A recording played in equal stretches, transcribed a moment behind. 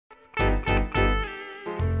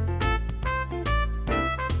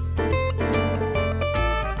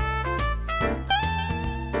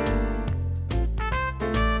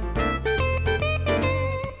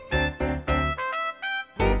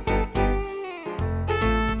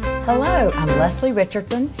Hello, I'm Leslie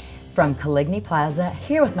Richardson from Coligny Plaza,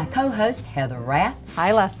 here with my co-host Heather Rath.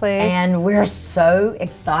 Hi, Leslie. And we're so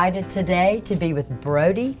excited today to be with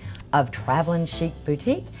Brody of Traveling Chic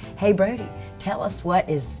Boutique. Hey Brody, tell us what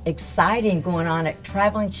is exciting going on at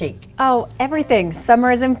Traveling Chic. Oh, everything.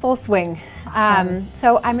 Summer is in full swing.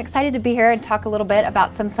 So I'm excited to be here and talk a little bit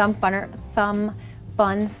about some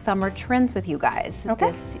fun summer trends with you guys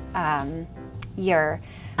this year.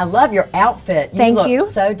 I love your outfit. Thank you. You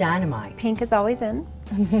look so dynamite. Pink is always in.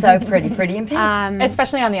 So pretty in pink.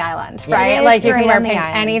 Especially on the island, Yeah. right? It is Like you great can wear on the pink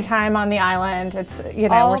island. anytime on the island. It's, you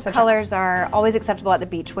know, All we're such colors are always acceptable at the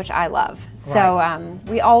beach, which I love. So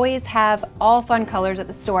we always have all fun colors at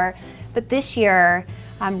the store, but this year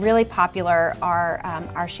really popular are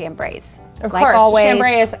our chambrays. Of like course, always,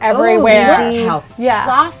 chambray is Oh, everywhere. look how Yeah.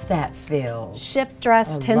 soft that feels. shift dress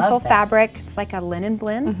I tinsel love that. fabric. It's like a linen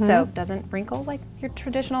blend, so it doesn't wrinkle like your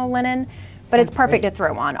traditional linen, but it's perfect to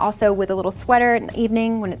throw on. Also with a little sweater in the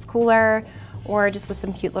evening when it's cooler, or just with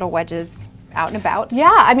some cute little wedges out and about.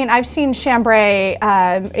 Yeah, I mean, I've seen chambray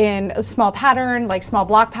in a small pattern, like small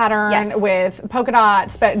block pattern Yes. with polka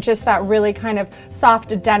dots, but just that really kind of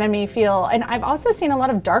soft denim-y feel. And I've also seen a lot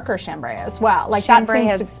of darker chambray as well. Like Chambray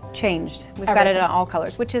that seems has changed. We've got it in all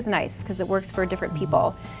colors, which is nice because it works for different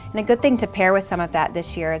people. And a good thing to pair with some of that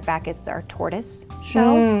this year is our tortoise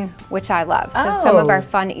shell, which I love. So some of Oh. our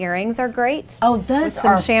fun earrings are great. Oh, those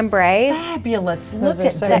Some are chambray. fabulous. Those Look are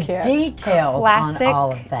at so the cute. details Classic, on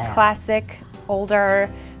all of that. classic, older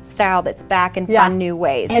style that's back in Yeah. fun new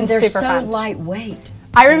ways. And they're super so fun. lightweight.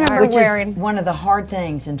 I remember Which wearing. is one of the hard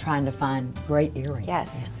things in trying to find great earrings.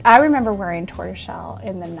 Yes. I remember wearing tortoiseshell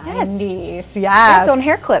in the 90s. Yes. Yes, on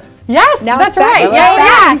hair clips. Yes, Now that's it's back. right. It's Yeah,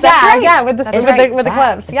 back. That's yeah, right. yeah, with the That's with right. the with the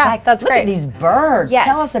Back. clips. It's Yeah, back. that's Look great. at these birds. Yes.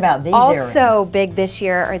 Tell us about these Also earrings. big this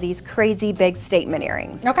year are these crazy big statement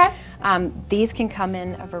earrings. Okay. These can come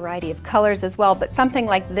in a variety of colors as well, but something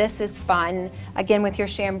like this is fun, again with your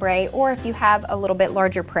chambray, or if you have a little bit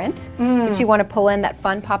larger print that you want to pull in that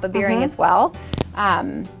fun pop-up earring as well.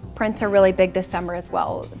 Prints are really big this summer as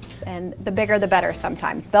well, and the bigger the better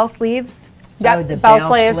sometimes. Bell sleeves. Yep, Oh, the bell bell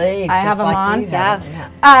sleeves. sleeves, I just have them like on. you have.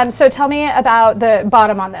 Yeah. So tell me about the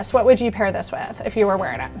bottom on this. What would you pair this with if you were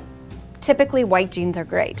wearing it? Typically white jeans are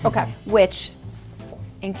great. Okay. Which,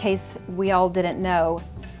 in case we all didn't know,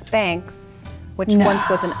 Spanx, which once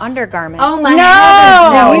was an undergarment. Oh my No!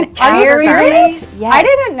 heavens, no. Are you Carry serious? these? Yes. I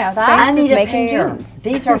didn't know that. I Spanx need is a making pair. jeans.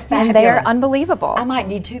 These are fabulous. And they are unbelievable. I might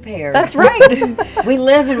need 2 pairs. That's right. We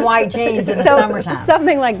live in white jeans in the summertime.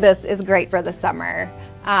 Something like this is great for the summer.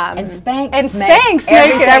 And Spanx And makes Spanx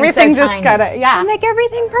make everything so just tiny. gotta, yeah. They make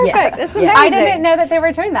everything perfect. Yes. It's Yes. amazing. I didn't know that they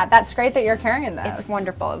were doing that. That's great that you're carrying those. It's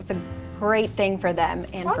wonderful. It was a great thing for them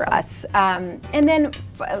and for us. And then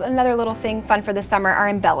another little thing fun for the summer are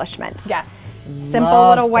embellishments. Yes. Simple Love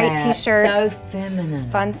little white that. T-shirt. So feminine.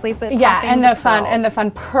 Fun sleeve with Yeah, popping and the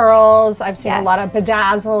fun pearls. pearls. I've seen a Yes. lot of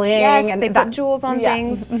bedazzling. Yes, and they that- put jewels on yeah.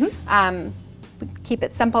 things. Keep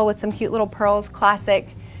it simple with some cute little pearls, classic,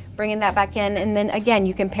 bringing that back in. And then again,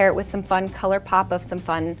 you can pair it with some fun color pop of some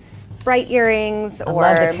fun bright earrings. I or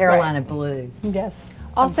love the Carolina blue. Yes.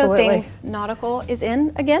 Also absolutely. things nautical is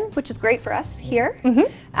in again, which is great for us here.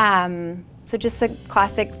 So just a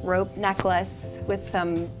classic rope necklace with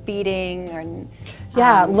some beading and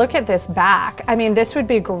Yeah, look at this back. I mean, this would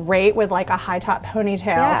be great with like a high top ponytail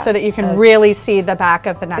Yeah. so that you can really see the back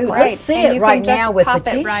of the necklace. right. Let's see And it you right can just now with the pop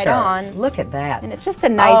it T-shirt. right on. Look at that. and it's just a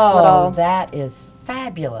nice oh, little that is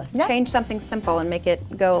fabulous. change something simple and make it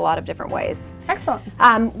go a lot of different ways. Excellent.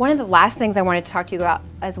 One of the last things I wanted to talk to you about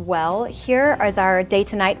as well here is our day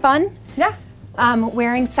to night fun. Yeah.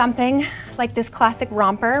 Wearing something like this classic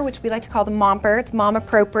romper, which we like to call the momper. It's mom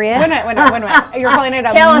appropriate. Wait a minute. You're calling it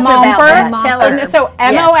a Tell us about momper? that. Tell And us. so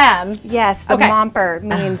Yes. M-O-M. Yes, the Okay. momper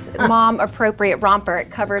means mom appropriate romper. It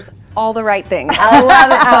covers all the right things. I love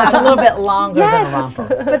it. So it's a little bit longer Yes, than a romper.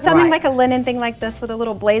 but something Right. like a linen thing like this with a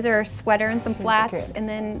little blazer or sweater and some Super flats, cute. and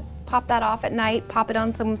then pop that off at night, pop it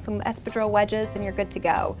on some espadrille wedges, and you're good to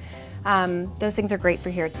go. Those things are great for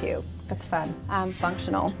here too. That's fun.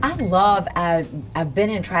 Functional. I love, I've been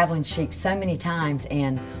in Traveling Chic so many times,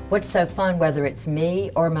 and what's so fun, whether it's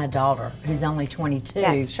me or my daughter, who's only 22,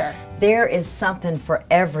 Yes, sure. there is something for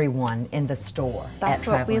everyone in the store That's at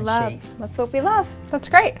what we Traveling love. Chic. That's what we love. That's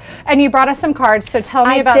great. And you brought us some cards, so tell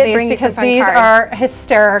me I about did these bring you because some fun these cards. are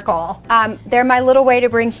hysterical. They're my little way to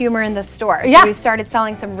bring humor in the store. Yeah. So we started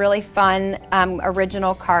selling some really fun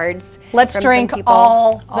original cards. Let's from some drink people.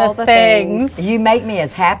 all the things. You make me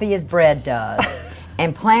as happy as bread does.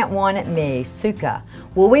 And plant one at me, Suka.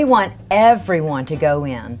 Well, we want everyone to go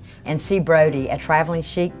in and see Brody at Traveling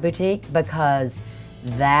Chic Boutique because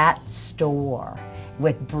that store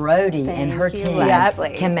with Brody and her Thank you, team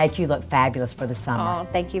Leslie. can make you look fabulous for the summer.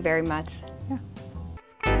 Oh, thank you very much.